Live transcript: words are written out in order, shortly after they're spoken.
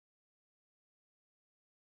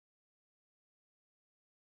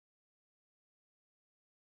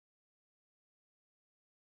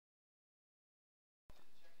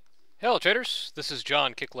Hello traders, this is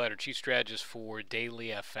John Kicklighter, Chief Strategist for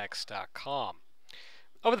dailyfx.com.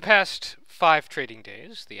 Over the past 5 trading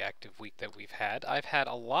days, the active week that we've had, I've had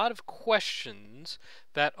a lot of questions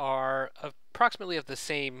that are approximately of the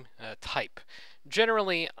same type.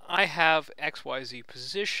 Generally, I have XYZ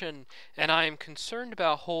position and I am concerned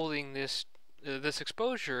about holding this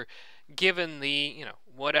exposure given the,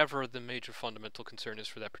 whatever the major fundamental concern is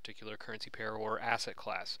for that particular currency pair or asset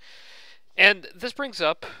class. And this brings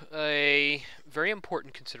up a very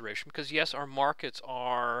important consideration because, yes, our markets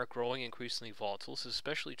are growing increasingly volatile. This is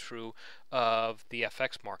especially true of the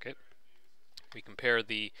FX market. We compare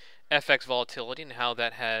the FX volatility and how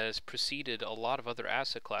that has preceded a lot of other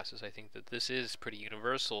asset classes. I think that this is pretty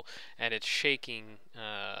universal, and it's shaking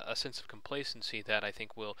a sense of complacency that I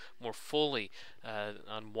think will more fully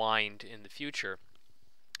unwind in the future.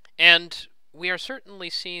 And we are certainly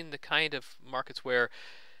seeing the kind of markets where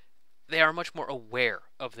they are much more aware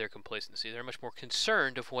of their complacency. They're much more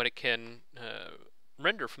concerned of what it can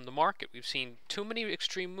render from the market. We've seen too many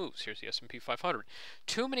extreme moves. Here's the S&P 500.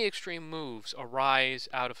 Too many extreme moves arise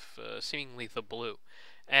out of seemingly the blue.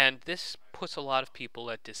 And this puts a lot of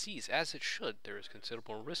people at disease, as it should. There is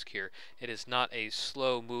considerable risk here. It is not a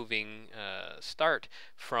slow-moving start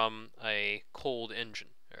from a cold engine.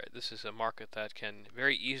 Right, this is a market that can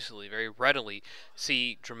very easily, very readily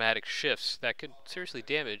see dramatic shifts that could seriously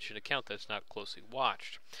damage an account that's not closely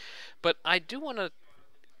watched. But I do want to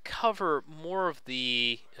cover more of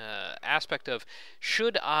the aspect of,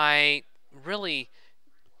 should I really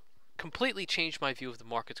completely change my view of the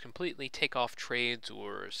markets, completely take off trades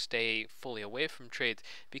or stay fully away from trades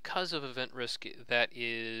because of event risk that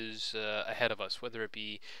is ahead of us, whether it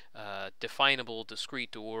be definable,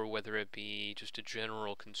 discrete, or whether it be just a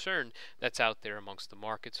general concern that's out there amongst the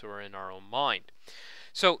markets or in our own mind.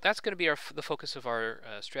 So that's going to be the focus of our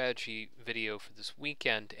strategy video for this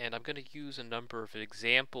weekend, and I'm going to use a number of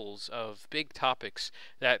examples of big topics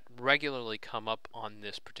that regularly come up on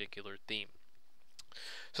this particular theme.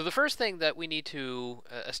 So the first thing that we need to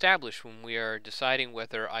establish when we are deciding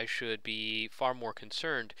whether I should be far more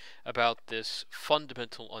concerned about this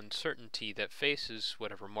fundamental uncertainty that faces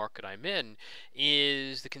whatever market I'm in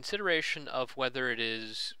is the consideration of whether it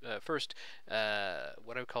is, first,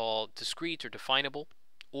 what I would call discrete or definable,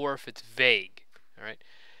 or if it's vague. All right.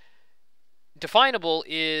 Definable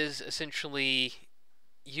is essentially,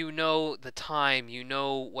 you know the time, you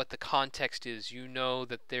know what the context is, you know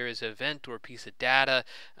that there is an event or a piece of data,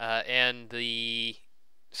 and the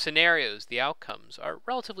scenarios, the outcomes, are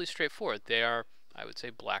relatively straightforward. They are, I would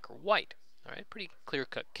say, black or white. All right, pretty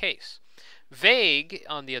clear-cut case. Vague,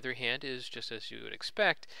 on the other hand, is just as you would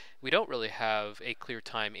expect. We don't really have a clear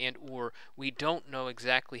time, and or we don't know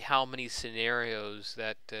exactly how many scenarios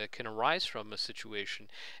that can arise from a situation,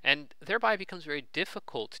 and thereby becomes very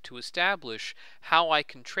difficult to establish how I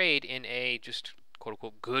can trade in a just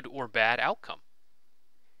quote-unquote good or bad outcome.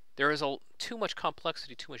 There is too much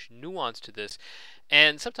complexity, too much nuance to this,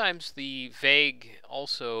 and sometimes the vague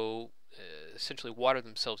also essentially water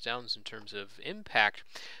themselves down in terms of impact,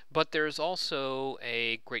 but there's also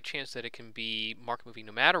a great chance that it can be market moving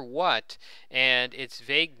no matter what, and its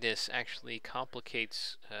vagueness actually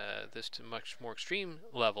complicates this to a much more extreme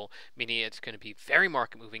level, meaning it's going to be very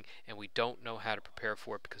market moving, and we don't know how to prepare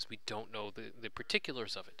for it because we don't know the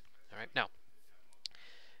particulars of it. All right, now,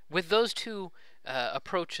 with those two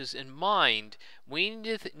approaches in mind, we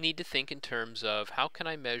need to think in terms of how can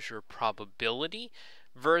I measure probability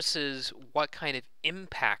versus what kind of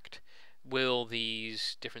impact will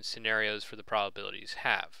these different scenarios for the probabilities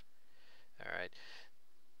have. All right.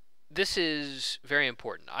 This is very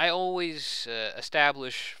important. I always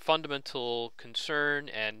establish fundamental concern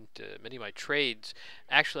and many of my trades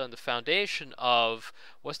actually on the foundation of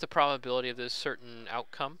what's the probability of this certain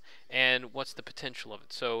outcome and what's the potential of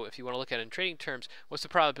it. So if you want to look at it in trading terms, what's the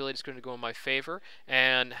probability it's going to go in my favor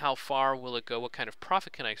and how far will it go? What kind of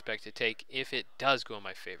profit can I expect to take if it does go in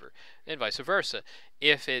my favor? And vice versa.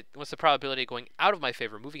 What's the probability of going out of my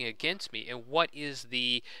favor, moving against me, and what is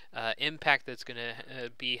the impact that's going to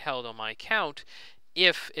be held on my account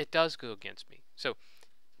if it does go against me? So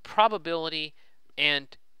probability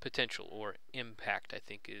and potential or impact, I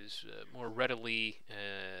think, is more readily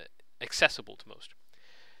accessible to most.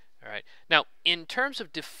 All right. Now, in terms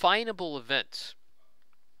of definable events,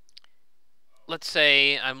 let's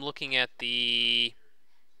say I'm looking at the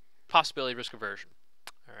possibility of risk aversion.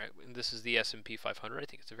 All right, and this is the S&P 500. I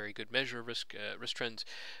think it's a very good measure of risk trends.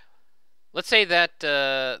 Let's say that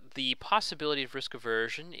the possibility of risk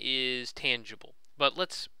aversion is tangible, but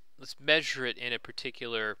let's measure it in a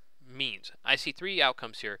particular means. I see three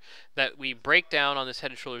outcomes here: that we break down on this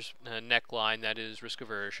head and shoulders neckline, that is risk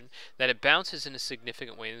aversion, that it bounces in a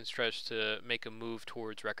significant way and tries to make a move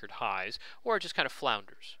towards record highs, or it just kind of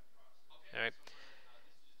flounders. All right.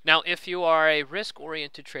 Now, if you are a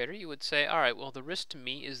risk-oriented trader, you would say, all right, well, the risk to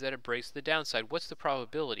me is that it breaks the downside. What's the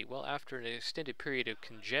probability? Well, after an extended period of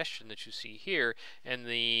congestion that you see here, and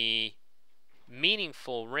the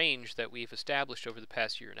meaningful range that we've established over the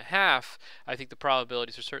past year and a half, I think the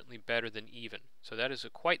probabilities are certainly better than even. So that is a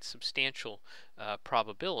quite substantial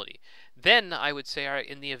probability. Then I would say, all right,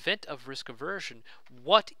 in the event of risk aversion,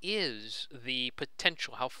 what is the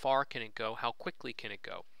potential? How far can it go? How quickly can it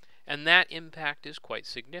go? And that impact is quite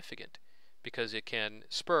significant because it can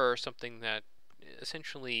spur something that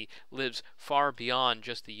essentially lives far beyond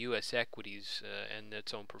just the U.S. equities and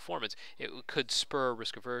its own performance. It could spur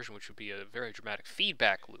risk aversion, which would be a very dramatic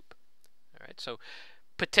feedback loop. All right, so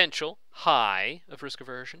potential high of risk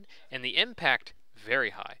aversion, and the impact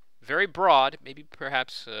very high. Very broad, maybe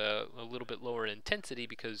perhaps a little bit lower in intensity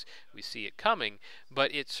because we see it coming,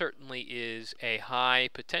 but it certainly is a high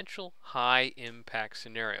potential, high impact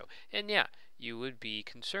scenario. And yeah, you would be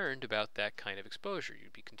concerned about that kind of exposure.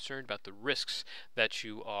 You'd be concerned about the risks that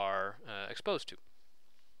you are exposed to.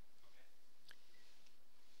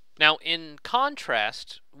 Now, in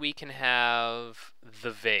contrast, we can have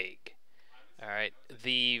the vague. All right,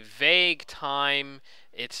 the vague time,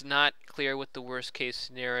 it's not clear what the worst case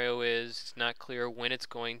scenario is, it's not clear when it's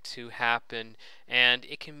going to happen, and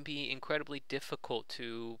it can be incredibly difficult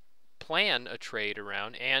to plan a trade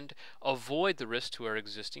around and avoid the risk to our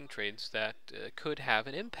existing trades that could have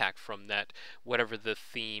an impact from that, whatever the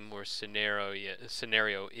theme or scenario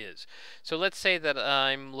is. So let's say that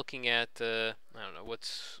I'm looking at, I don't know,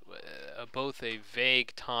 what's both a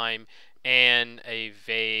vague time and a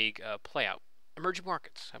vague playout. Emerging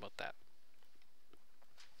markets, how about that?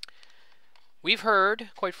 We've heard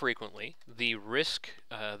quite frequently the risk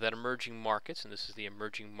that emerging markets, and this is the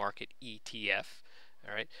emerging market ETF,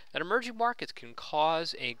 all right, that emerging markets can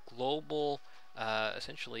cause a global,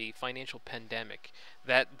 essentially financial pandemic,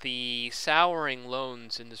 that the souring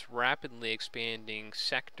loans in this rapidly expanding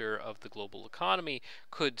sector of the global economy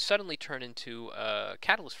could suddenly turn into a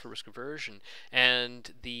catalyst for risk aversion,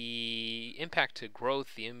 and the impact to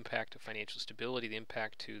growth, the impact to financial stability, the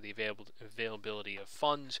impact to the availability of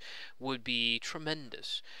funds would be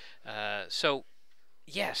tremendous. So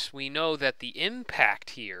yes, we know that the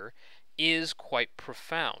impact here is quite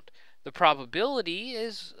profound. The probability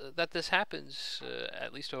is that this happens,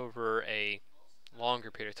 at least over a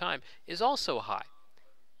longer period of time, is also high.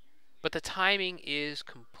 But the timing is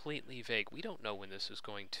completely vague. We don't know when this is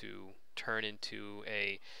going to turn into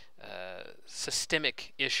a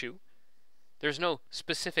systemic issue. There's no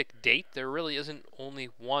specific date. There really isn't only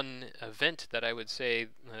one event that I would say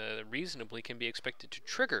reasonably can be expected to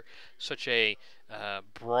trigger such a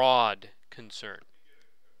broad concern.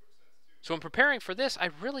 So in preparing for this,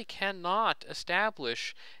 I really cannot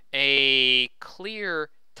establish a clear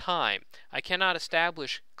time. I cannot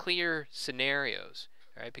establish clear scenarios,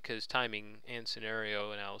 right? Because timing and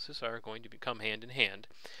scenario analysis are going to become hand in hand.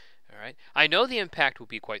 All right. I know the impact will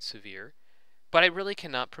be quite severe, but I really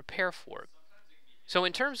cannot prepare for it. So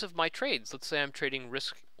in terms of my trades, let's say I'm trading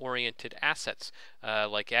risk-oriented assets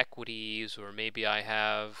like equities, or maybe I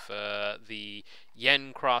have the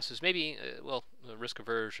yen crosses. Maybe, well, risk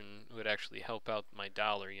aversion would actually help out my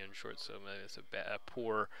dollar-yen short, so it's a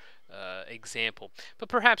poor example. But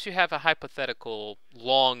perhaps you have a hypothetical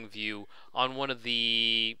long view on one of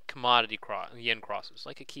the commodity yen crosses,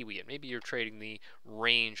 like a Kiwi yen. Maybe you're trading the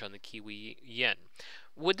range on the Kiwi yen.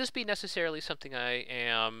 Would this be necessarily something I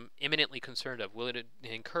am imminently concerned of? Will it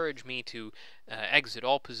encourage me to exit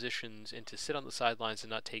all positions and to sit on the sidelines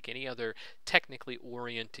and not take any other technically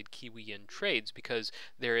oriented Kiwi yen trades, because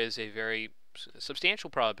there is a very substantial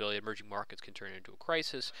probability emerging markets can turn into a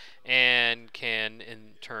crisis and can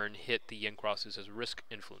in turn hit the yen crosses as a risk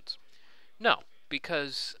influence? No,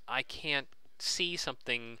 because I can't see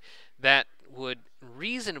something that would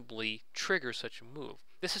reasonably trigger such a move.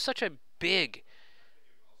 This is such a big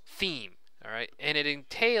theme, all right, and it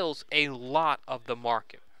entails a lot of the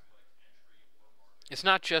market. It's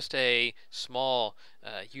not just a small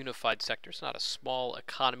unified sector. It's not a small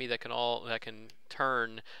economy that can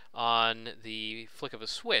turn on the flick of a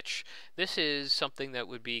switch. This is something that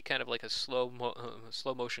would be kind of like a slow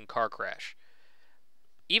motion car crash.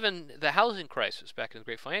 Even the housing crisis back in the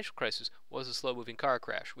Great Financial Crisis was a slow moving car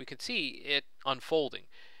crash. We could see it unfolding.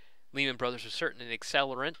 Lehman Brothers was certainly an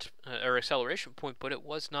accelerant or acceleration point, but it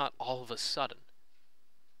was not all of a sudden.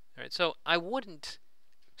 All right, so I wouldn't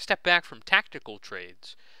step back from tactical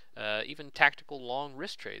trades even tactical long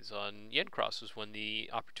risk trades on yen crosses when the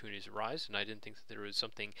opportunities arise, and I didn't think that there was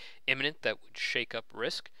something imminent that would shake up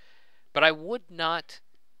risk. But I would not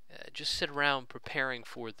just sit around preparing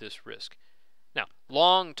for this risk. Now,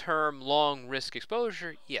 long-term, long-risk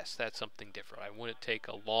exposure, yes, that's something different. I wouldn't take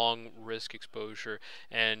a long-risk exposure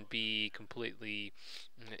and be completely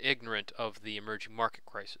ignorant of the emerging market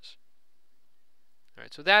crisis. All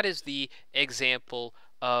right, so that is the example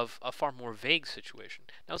of a far more vague situation.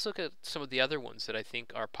 Now let's look at some of the other ones that I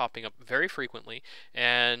think are popping up very frequently,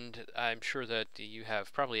 and I'm sure that you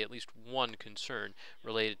have probably at least one concern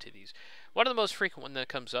related to these. One of the most frequent one that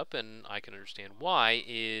comes up, and I can understand why,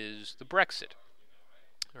 is the Brexit.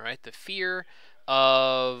 All right, the fear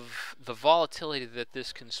of the volatility that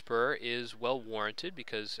this can spur is well warranted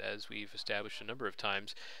because, as we've established a number of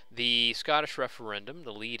times, the Scottish referendum,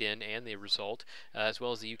 the lead-in and the result, as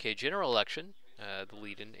well as the UK general election, the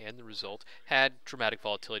lead-in and the result, had dramatic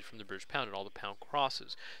volatility from the British pound and all the pound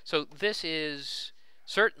crosses. So this is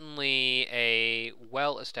certainly a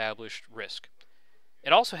well-established risk.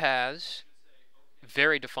 It also has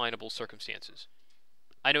very definable circumstances.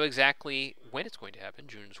 I know exactly when it's going to happen,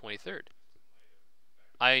 June 23rd.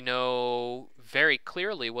 I know very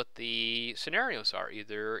clearly what the scenarios are.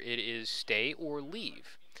 Either it is stay or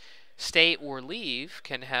leave. Stay or leave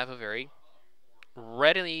can have a very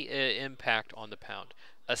readily impact on the pound.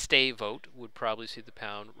 A stay vote would probably see the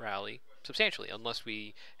pound rally substantially, unless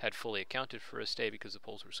we had fully accounted for a stay because the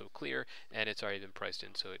polls were so clear and it's already been priced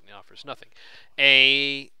in, so it offers nothing.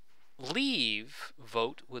 A leave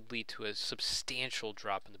vote would lead to a substantial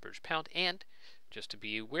drop in the British pound and, just to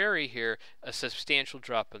be wary here, a substantial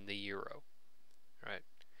drop in the euro. Right.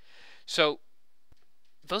 So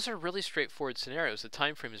those are really straightforward scenarios. The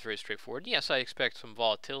time frame is very straightforward. Yes, I expect some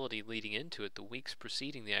volatility leading into it, the weeks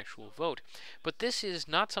preceding the actual vote. But this is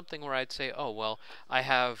not something where I'd say, oh, well, I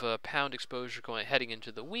have a pound exposure heading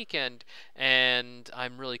into the weekend, and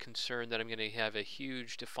I'm really concerned that I'm going to have a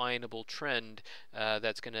huge definable trend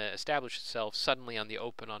that's going to establish itself suddenly on the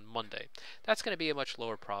open on Monday. That's going to be a much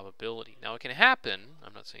lower probability. Now, it can happen.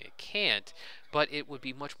 I'm not saying it can't, but it would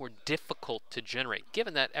be much more difficult to generate,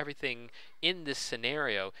 given that everything in this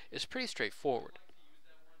scenario is pretty straightforward.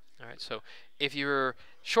 All right, so if you're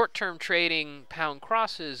short-term trading pound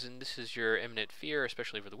crosses and this is your imminent fear,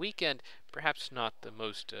 especially over the weekend, perhaps not the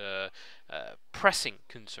most pressing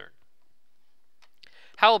concern.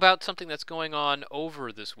 How about something that's going on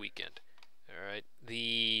over this weekend? All right,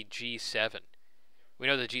 the G7. We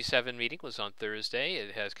know the G7 meeting was on Thursday.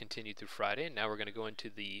 It has continued through Friday, and now we're going to go into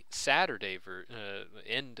the Saturday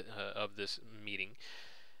end of this meeting.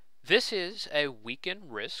 This is a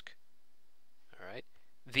weekend risk. All right.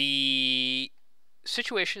 The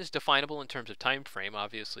situation is definable in terms of time frame.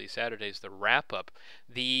 Obviously, Saturday is the wrap-up.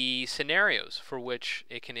 The scenarios for which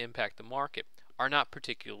it can impact the market are not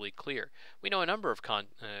particularly clear. We know a number of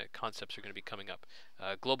concepts are going to be coming up.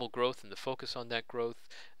 Global growth and the focus on that growth,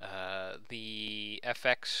 the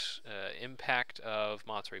FX impact of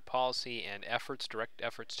monetary policy and direct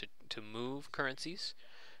efforts to move currencies.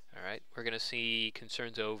 All right, we're going to see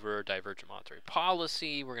concerns over divergent monetary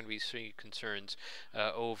policy. We're going to be seeing concerns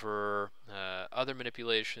over other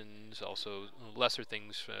manipulations, also lesser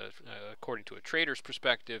things according to a trader's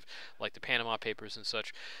perspective, like the Panama Papers and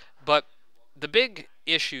such. But the big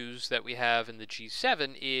issues that we have in the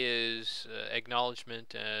G7 is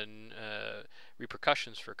acknowledgement and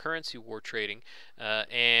repercussions for currency war trading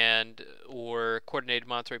and or coordinated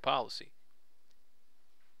monetary policy.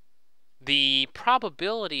 The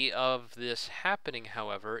probability of this happening,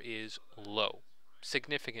 however, is low,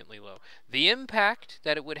 significantly low. The impact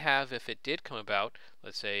that it would have if it did come about,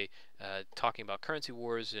 let's say talking about currency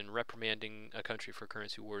wars and reprimanding a country for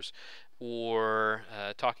currency wars, or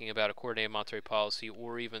talking about a coordinated monetary policy,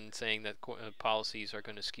 or even saying that policies are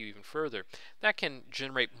going to skew even further, that can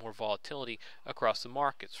generate more volatility across the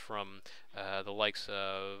markets from the likes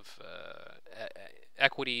of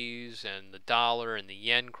equities and the dollar and the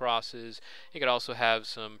yen crosses. It could also have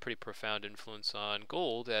some pretty profound influence on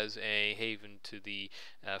gold as a haven to the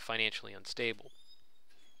financially unstable.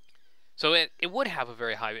 So it would have a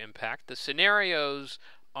very high impact. The scenarios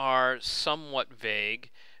are somewhat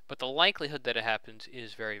vague, but the likelihood that it happens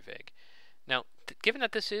is very vague. Now, given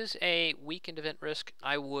that this is a weekend event risk,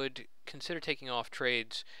 I would consider taking off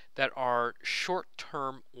trades that are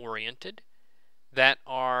short-term oriented, that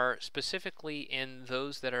are specifically in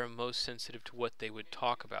those that are most sensitive to what they would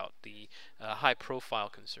talk about, the high-profile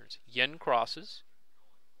concerns. Yen crosses,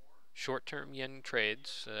 Short-term yen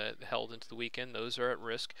trades held into the weekend, those are at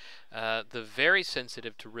risk. The very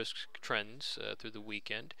sensitive to risk trends through the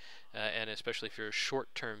weekend, and especially if you're a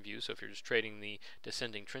short-term view, so if you're just trading the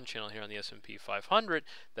descending trend channel here on the S&P 500,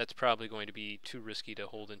 that's probably going to be too risky to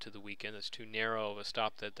hold into the weekend. That's too narrow of a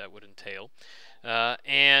stop that would entail.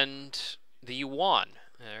 And the yuan.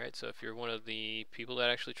 All right, so if you're one of the people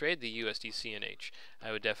that actually trade the USD-CNH,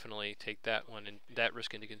 I would definitely take that one and that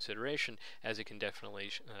risk into consideration, as it can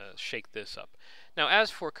definitely shake this up. Now,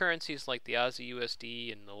 as for currencies like the Aussie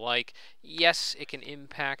USD and the like, yes, it can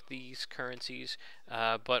impact these currencies,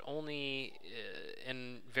 but only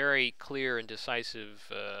in very clear and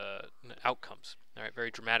decisive outcomes. All right,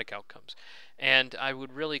 very dramatic outcomes. And I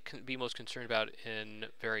would really be most concerned about in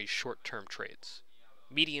very short-term trades.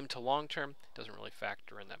 Medium to long term doesn't really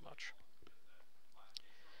factor in that much.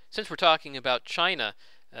 Since we're talking about China,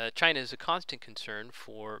 China is a constant concern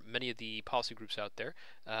for many of the policy groups out there,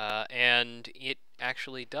 and it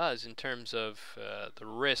actually does in terms of the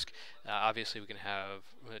risk. Obviously, we can have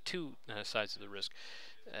two sides of the risk.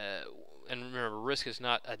 And remember, risk is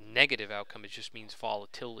not a negative outcome, it just means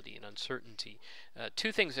volatility and uncertainty.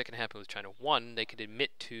 Two things that can happen with China. One, they could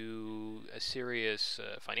admit to a serious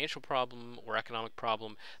financial problem or economic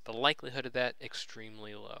problem. The likelihood of that,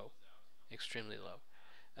 extremely low. Extremely low.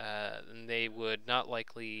 And they would not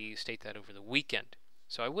likely state that over the weekend.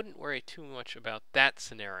 So I wouldn't worry too much about that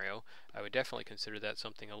scenario. I would definitely consider that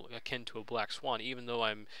something akin to a black swan, even though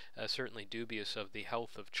I'm certainly dubious of the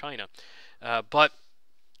health of China. But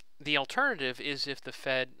the alternative is if the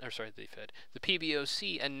PBOC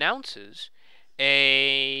announces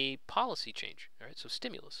a policy change, all right, so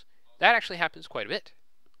stimulus. That actually happens quite a bit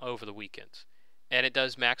over the weekends. And it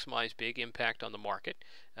does maximize big impact on the market,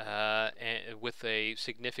 and with a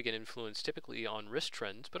significant influence typically on risk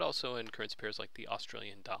trends, but also in currency pairs like the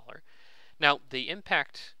Australian dollar. Now, the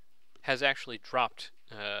impact has actually dropped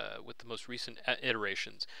with the most recent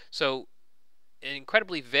iterations. So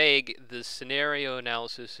incredibly vague, the scenario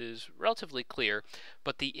analysis is relatively clear,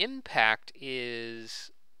 but the impact is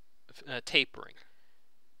tapering.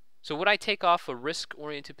 So would I take off a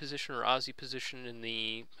risk-oriented position or Aussie position in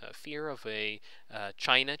the fear of a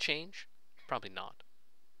China change? Probably not.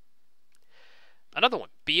 Another one,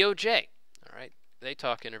 BoJ. All right, they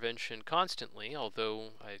talk intervention constantly, although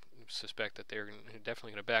I suspect that they're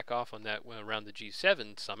definitely going to back off on that around the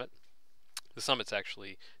G7 summit. The summit's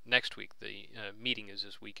actually next week. The meeting is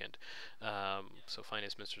this weekend. So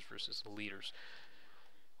finance ministers versus leaders.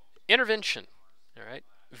 Intervention. All right.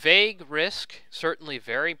 Vague risk, certainly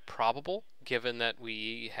very probable, given that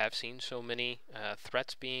we have seen so many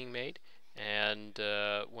threats being made. And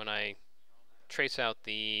when I trace out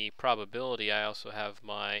the probability, I also have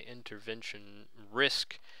my intervention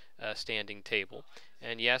risk standing table.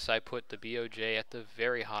 And yes, I put the BoJ at the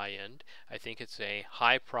very high end. I think it's a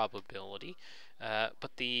high probability.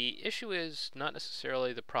 But the issue is not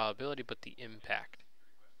necessarily the probability, but the impact.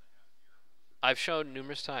 I've shown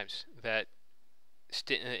numerous times that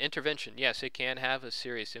intervention, yes, it can have a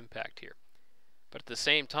serious impact here. But at the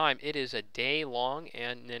same time, it is a day long,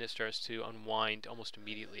 and then it starts to unwind almost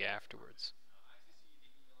immediately afterwards.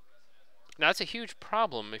 Now, that's a huge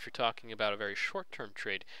problem if you're talking about a very short-term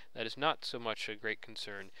trade. That is not so much a great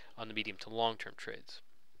concern on the medium to long-term trades.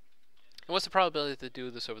 And what's the probability that they do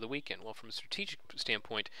this over the weekend? Well, from a strategic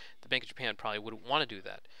standpoint, the Bank of Japan probably wouldn't want to do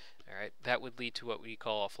that. All right, that would lead to what we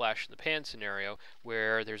call a flash in the pan scenario,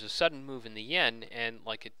 where there's a sudden move in the yen, and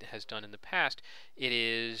like it has done in the past, it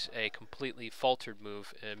is a completely faltered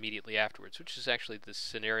move immediately afterwards, which is actually the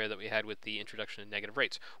scenario that we had with the introduction of negative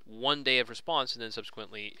rates. One day of response, and then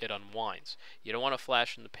subsequently it unwinds. You don't want a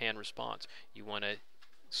flash in the pan response. You want a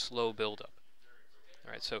slow buildup.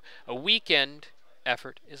 All right, so a weekend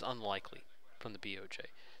effort is unlikely from the BoJ.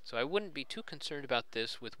 So I wouldn't be too concerned about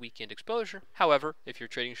this with weekend exposure. However, if you're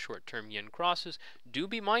trading short-term yen crosses, do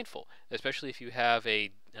be mindful, especially if you have a,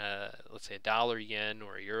 let's say, a dollar yen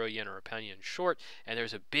or a euro yen or a pound yen short, and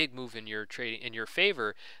there's a big move in your trading in your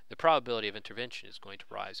favor, the probability of intervention is going to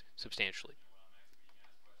rise substantially.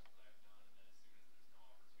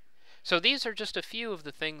 So these are just a few of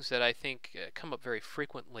the things that I think come up very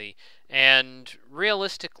frequently, and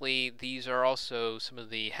realistically, these are also some of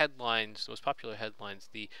the headlines, most popular headlines: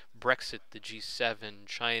 the Brexit, the G7,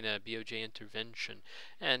 China, BoJ intervention,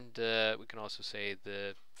 and we can also say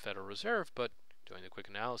the Federal Reserve. But doing the quick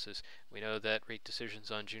analysis, we know that rate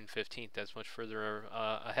decisions on June 15th, that's much further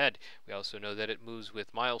ahead. We also know that it moves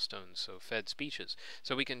with milestones, so Fed speeches.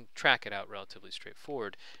 So we can track it out relatively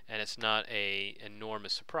straightforward, and it's not an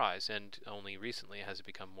enormous surprise, and only recently has it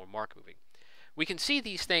become more market moving. we can see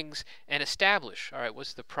these things and establish, all right,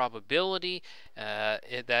 what's the probability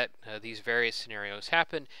that these various scenarios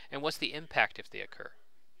happen, and what's the impact if they occur.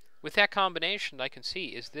 With that combination, I can see,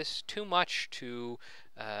 is this too much to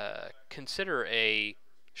consider a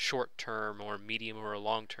short-term or medium or a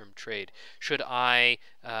long-term trade? Should I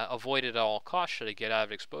avoid it at all costs? Should I get out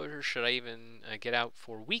of exposure? Should I even get out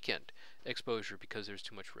for weekend exposure because there's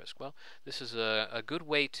too much risk? Well, this is a good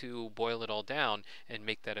way to boil it all down and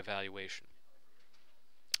make that evaluation.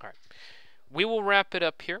 All right. We will wrap it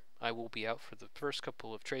up here. I will be out for the first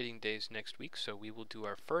couple of trading days next week, so we will do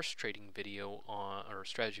our first trading video or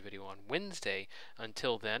strategy video on Wednesday.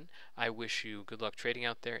 Until then, I wish you good luck trading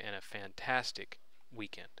out there and a fantastic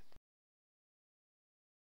weekend.